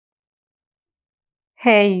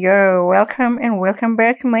Hey yo, welcome and welcome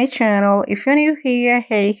back to my channel. If you're new here,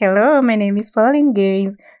 hey, hello, my name is Pauline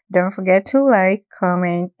Gaze. Don't forget to like,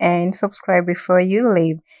 comment, and subscribe before you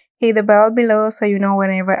leave. Hit the bell below so you know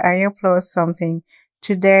whenever I upload something.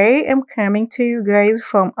 Today, I'm coming to you guys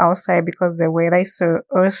from outside because the weather is so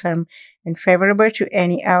awesome and favorable to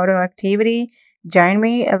any outdoor activity. Join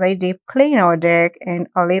me as I deep clean our deck and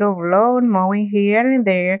a little lawn mowing here and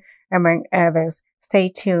there, among others. Stay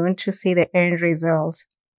tuned to see the end result.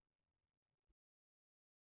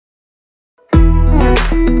 Come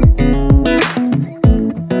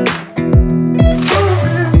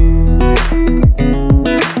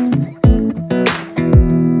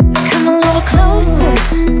a little closer,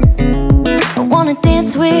 I wanna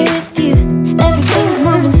dance with you. Everything's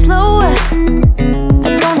moving slower,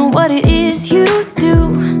 I don't know what it is you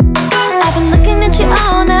do. I've been looking at you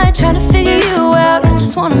all night, trying to figure you out. I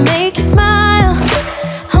just wanna make you smile.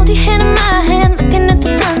 Hold your hand in my hand, looking at the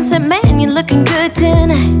sunset. Man, you're looking good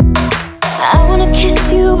tonight. I wanna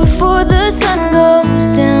kiss you before the sun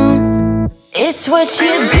goes down. It's what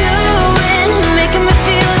you're doing, making me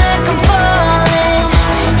feel like I'm falling.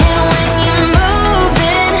 And when you're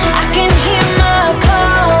moving, I can hear my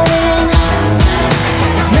calling.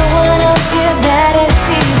 There's no one else here that I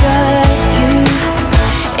see but you.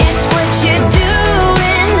 It's what you're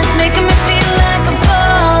doing that's making me feel like I'm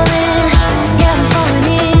falling. Yeah, I'm falling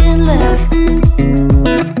in love.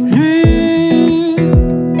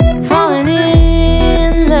 Falling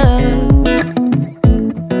in love.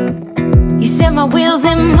 You set my wheels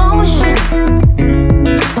in motion,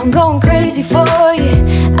 I'm going crazy for you.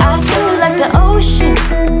 Eyes blue like the ocean,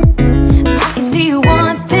 I can see you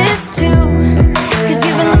want this too. Cause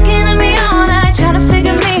you've been looking at me all night, trying to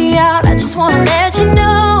figure me out. I just wanna let you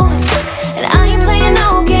know, and I ain't playing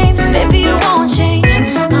no games, baby, you won't change.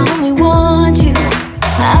 I only want you.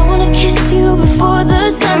 I wanna kiss you before the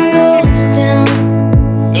sun goes down.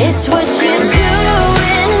 It's what you're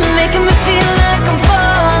doing, making me feel like I'm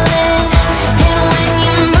falling. And when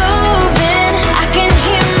you're moving, I can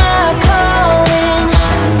hear my calling.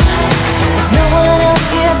 There's no one else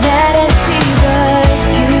here that I see but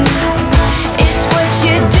you. It's what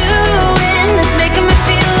you're doing that's making me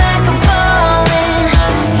feel like I'm falling.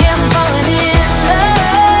 Yeah, I'm falling in love.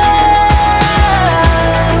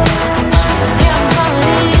 Yeah, I'm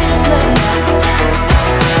falling in love.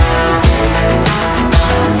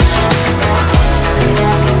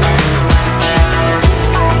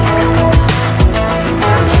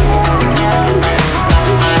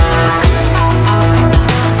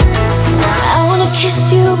 I wanna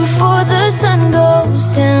kiss you before the sun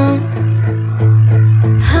goes down.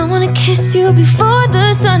 I wanna kiss you before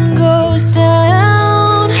the sun goes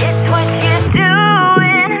down. It's what you're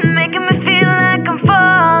doing, making me feel like I'm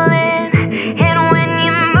falling. And when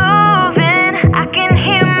you're moving, I can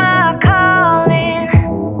hear my calling.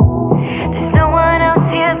 There's no one else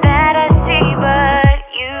here that I see but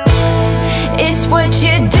you. It's what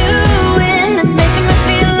you're doing that's making me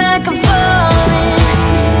feel like I'm falling.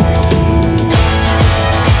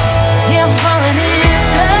 Yeah, I'm falling in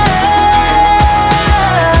love.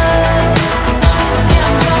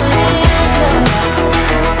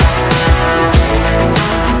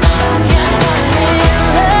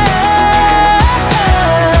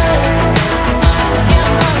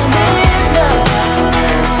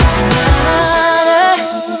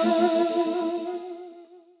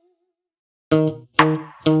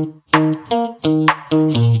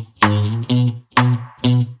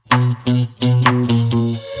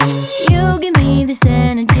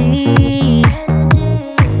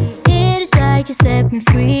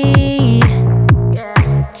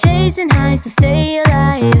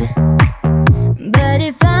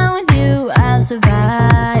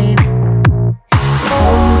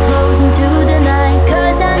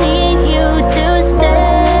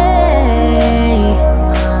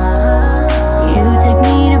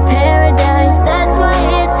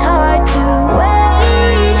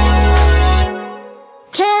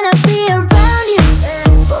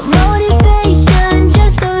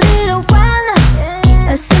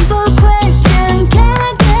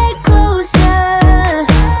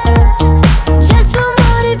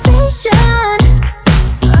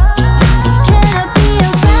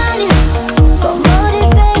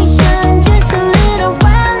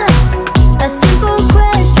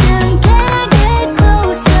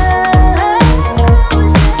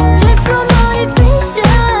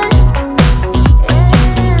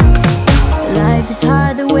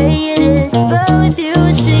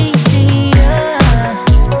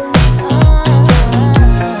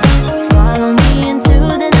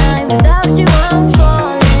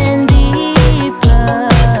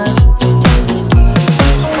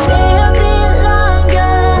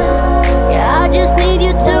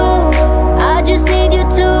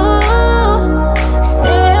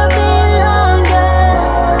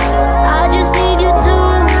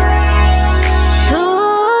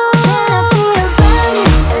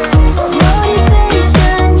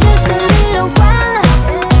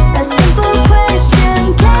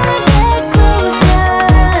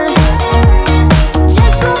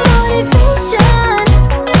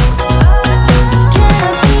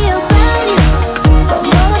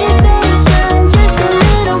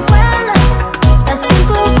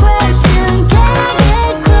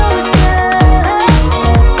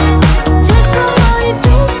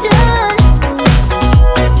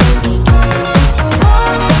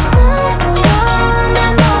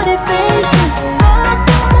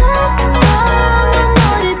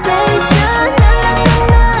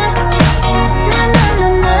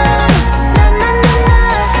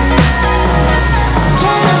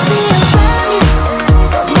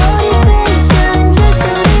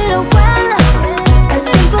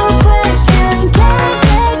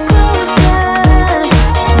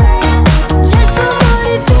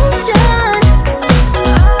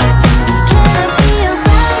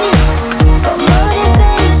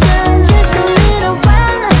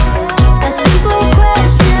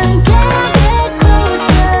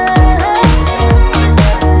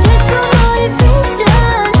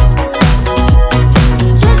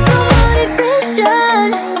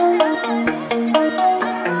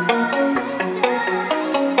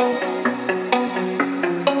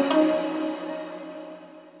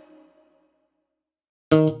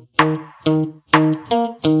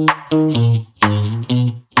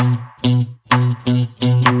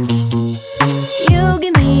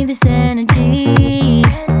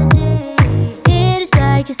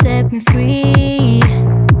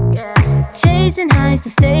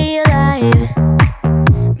 stay alive.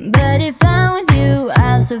 But if I'm with you,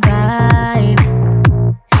 I'll survive.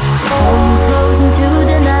 So hold me close into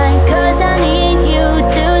the night, 'cause I need you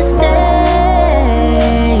to stay.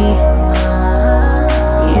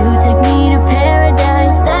 You take me to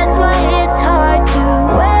paradise, that's why it's hard to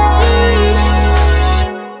wait.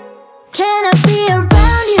 Can I be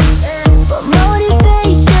around you for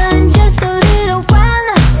motivation? Just a little while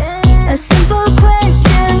now. A simple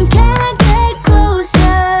question, can I get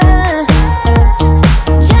closer?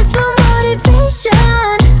 Just for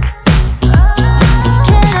motivation.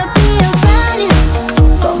 Can I be around you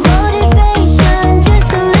for motivation? Just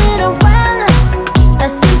a little while now. A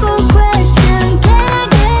simple question, can I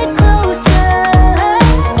get closer?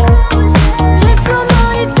 Just for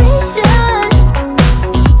motivation.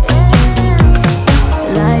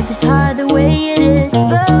 Life is hard the way it is,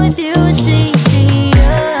 but with you it's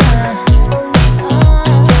easier.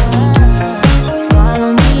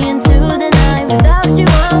 Follow me into the night, without you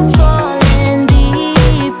I'm falling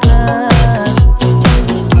deeper.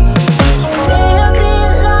 Stay a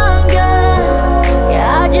bit longer,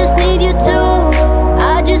 yeah, I just need you to,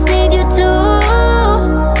 I just need you to.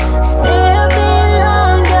 Stay a bit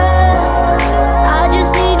longer, I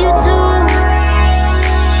just need you to.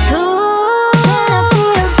 Can I be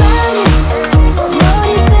around you for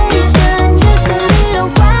motivation? Just a little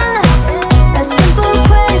while now. A simple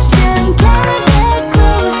question, can I get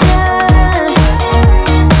closer?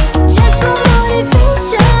 Just for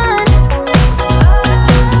motivation.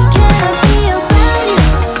 Can I be around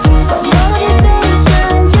you for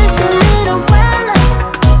motivation? Just a little while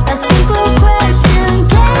now. A simple question,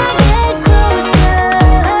 can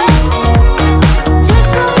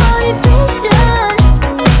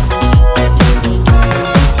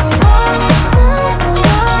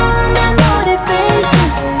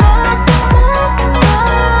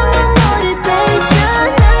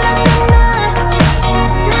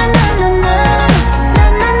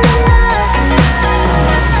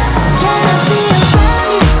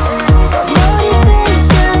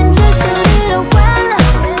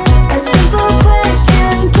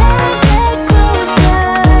I get closer?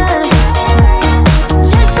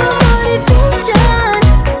 Just for motivation.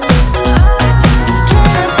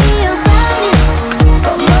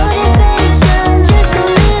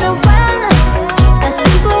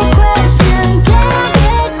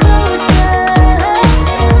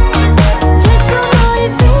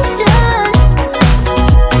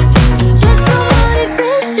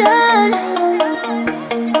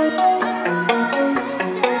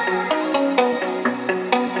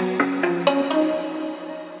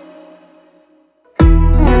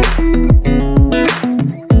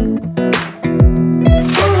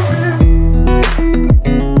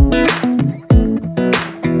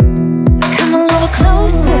 Come a little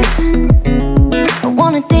closer, I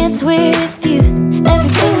wanna dance with you.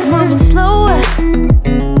 Everything's moving slower,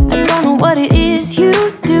 I don't know what it is you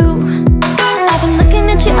do. I've been looking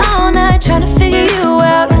at you all night, trying to figure you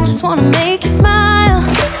out. I just wanna make you smile.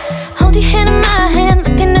 Hold your hand in my hand,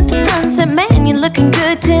 looking at the sunset. Man, you're looking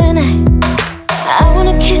good tonight. I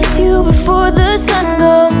wanna kiss you before the sun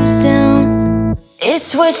goes down. It's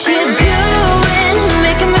what you're doing, it's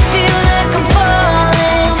making me feel like I'm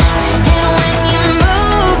falling. And when you're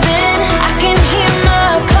moving, I can hear my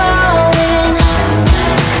calling.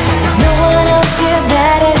 There's no one else here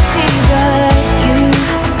that I see but you.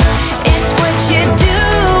 It's what you're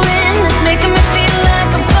doing that's making me feel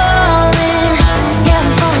like I'm falling. Yeah,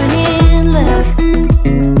 I'm falling in love.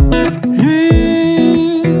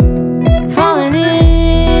 Falling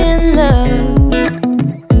in love.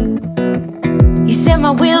 You set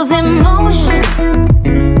my wheels in motion.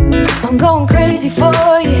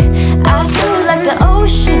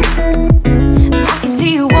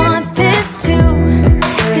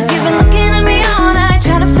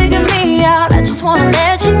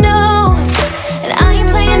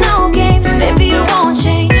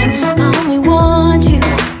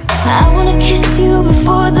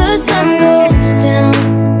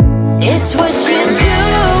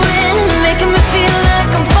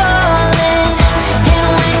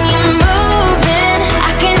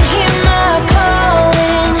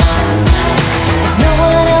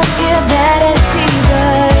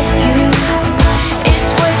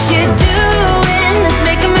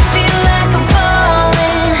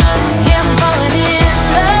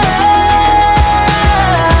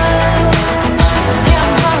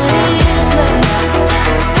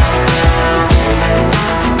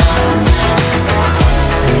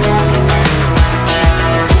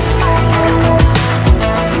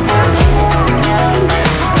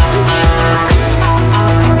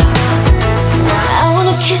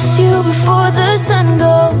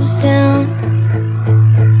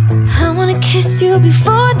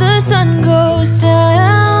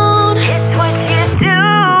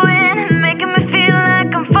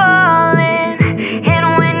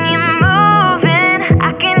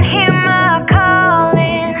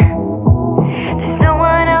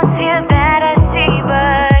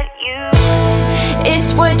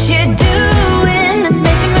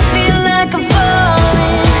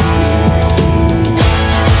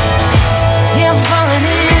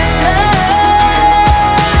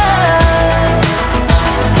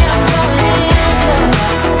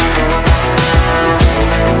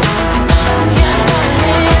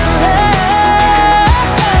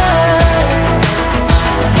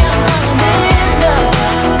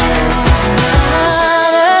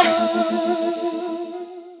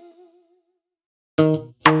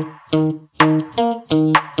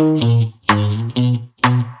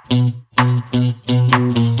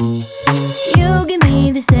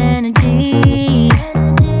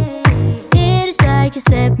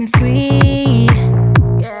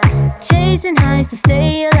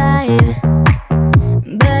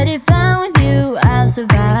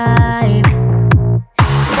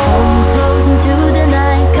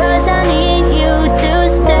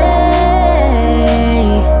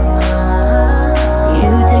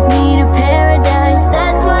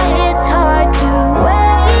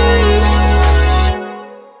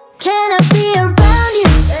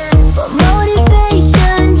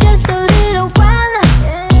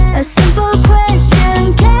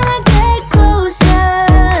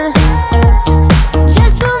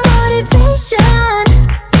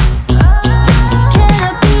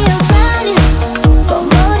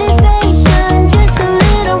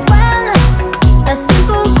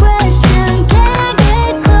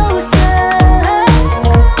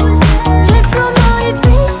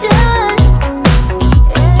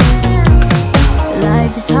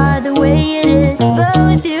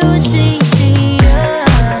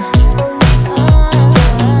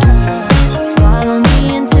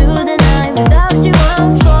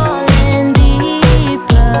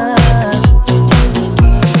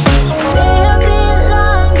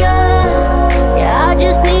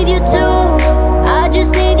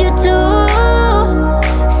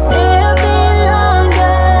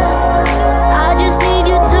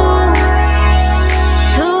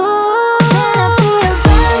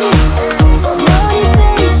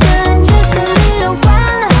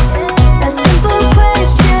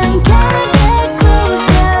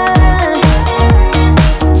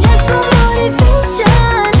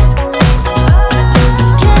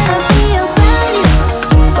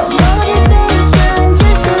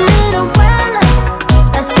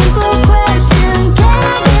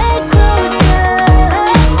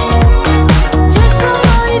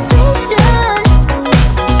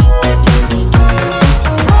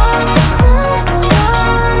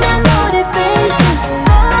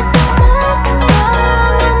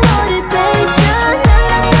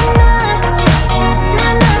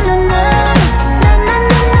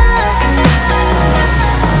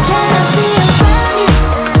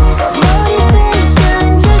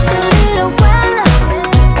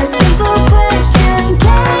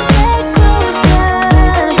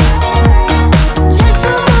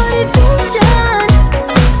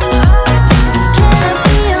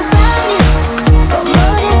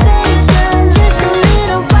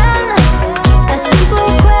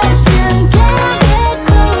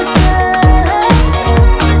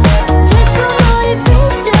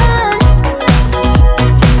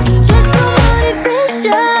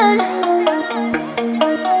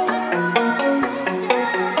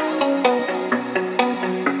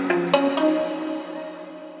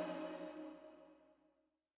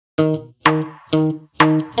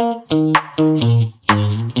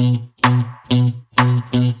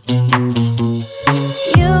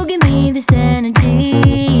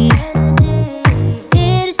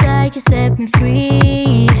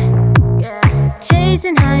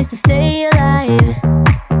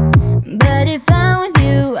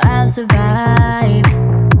 survive.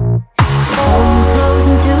 So hold me close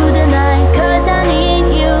into the night, 'cause I need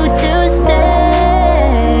you to stay.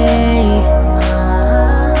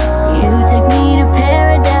 You take me to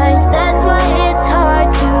paradise, that's why it's hard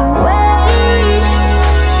to wait.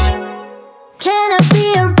 Can I be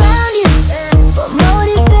around you for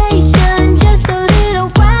motivation, just a little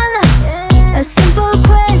while? A simple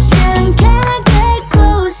question, can I get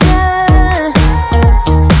closer?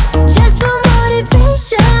 Just for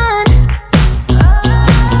motivation.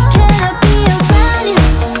 Can I be around you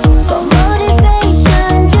for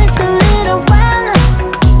motivation, just a little while?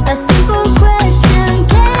 A simple question,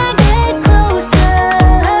 can I get closer?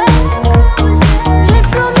 Just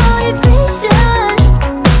for motivation.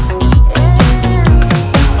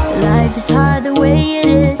 Life is hard the way it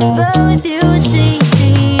is, but with you it's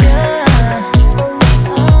easier.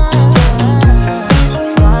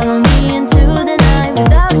 Follow me into the night,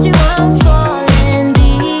 without you I'm falling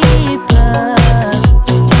deeper.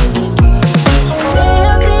 Stay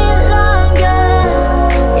a bit longer,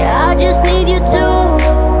 yeah, I just need you to,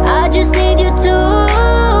 I just need you to.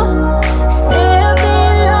 Stay a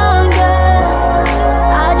bit longer,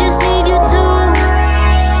 I just need you to.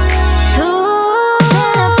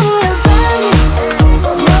 Can I be around you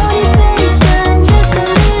for motivation, just a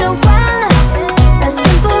little while? A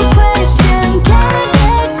simple question, can I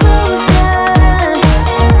get closer?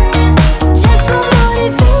 Just for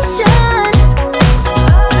motivation.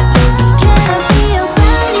 Can I be around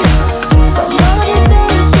you for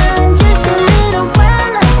motivation, just a little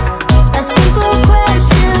while? A simple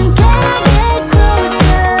question, can I get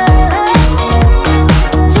closer?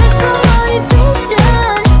 Just for motivation.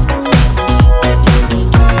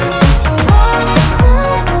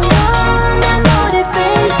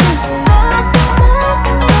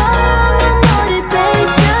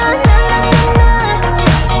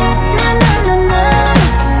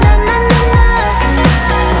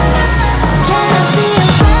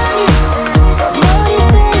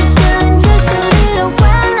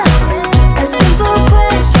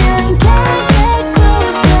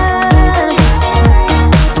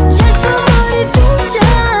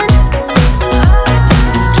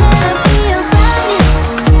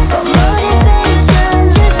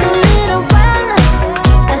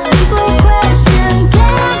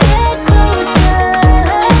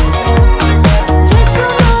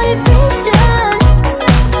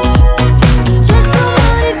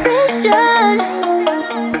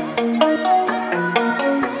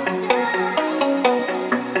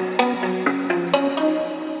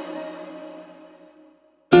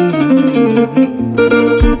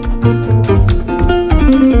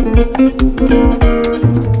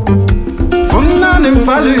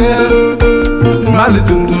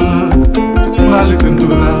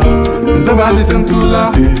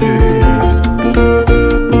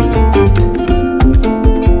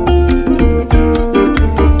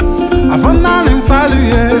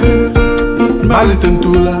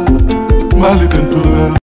 Mali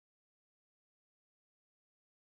tentula,